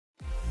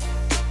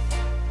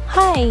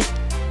Hi,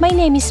 my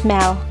name is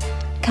Mel.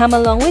 Come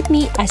along with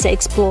me as I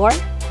explore,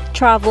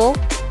 travel,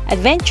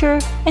 adventure,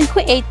 and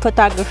create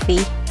photography.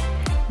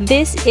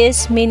 This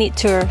is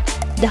MinuteTour,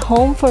 the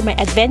home for my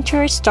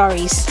adventure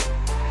stories.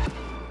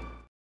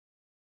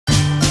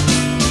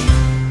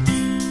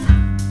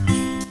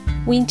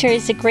 Winter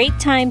is a great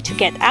time to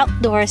get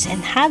outdoors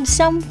and have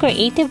some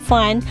creative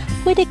fun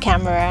with a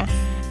camera.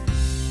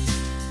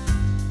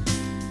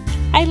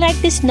 I like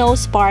the snow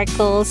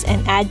sparkles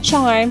and add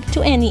charm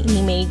to any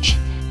image.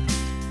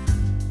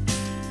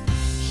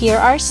 Here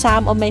are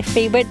some of my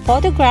favorite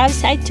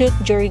photographs I took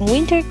during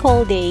winter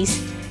cold days.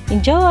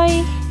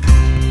 Enjoy!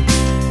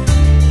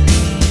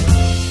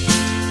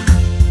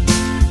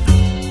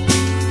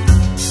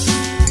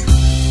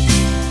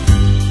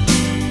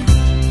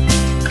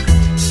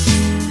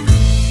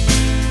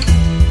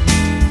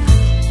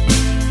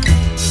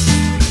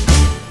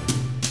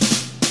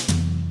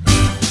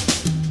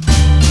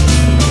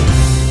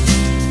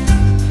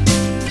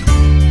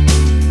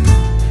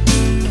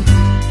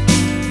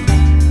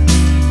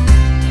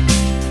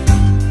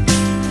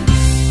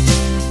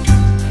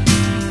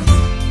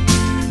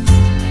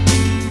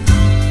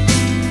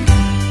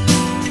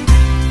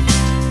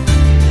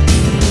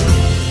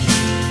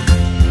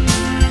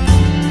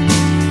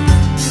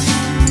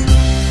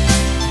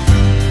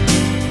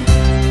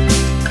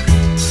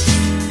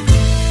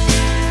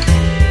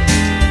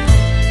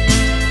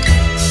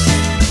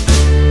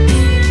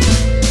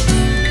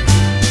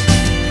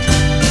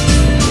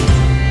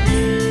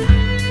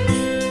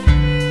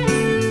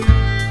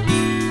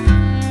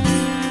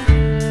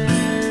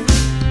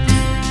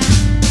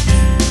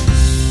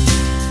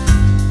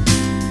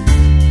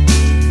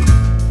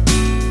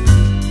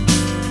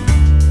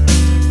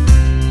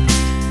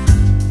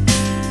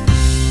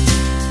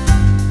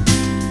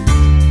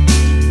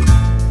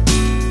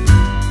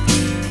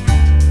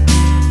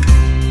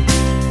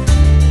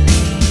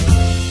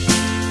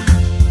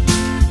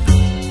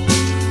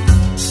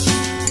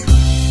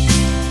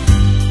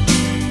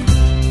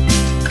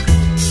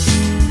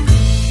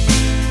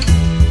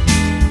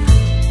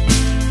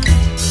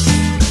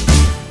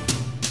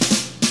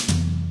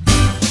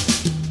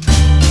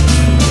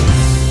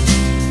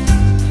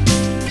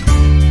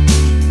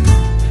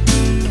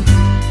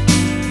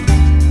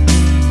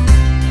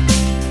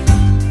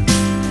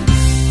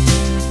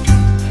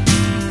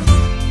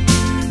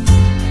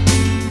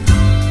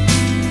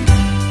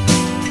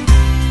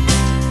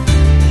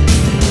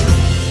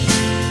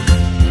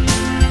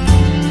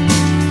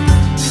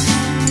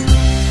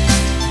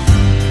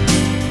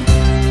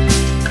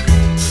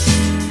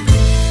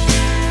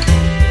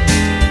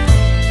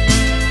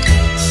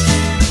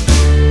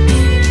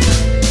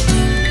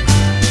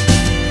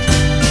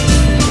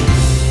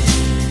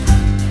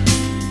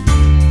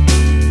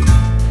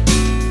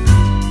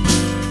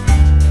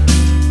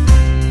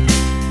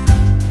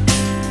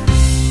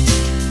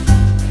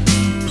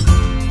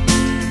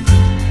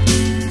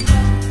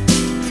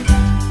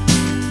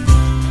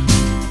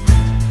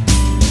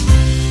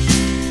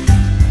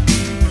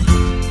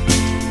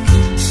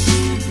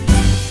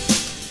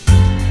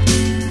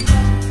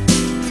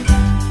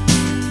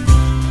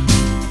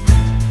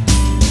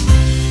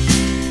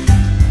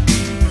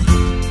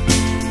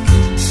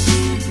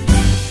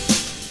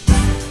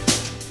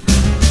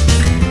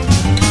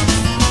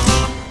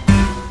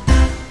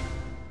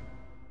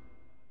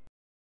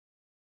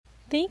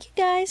 Thank you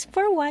guys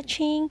for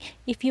watching.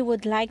 If you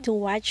would like to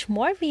watch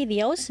more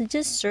videos,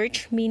 just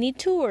search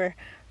MinuteTour.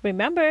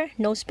 Remember,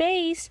 no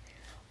space.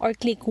 Or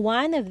click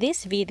one of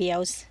these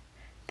videos.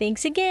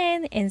 Thanks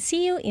again and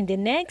see you in the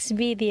next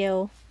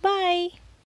video. Bye!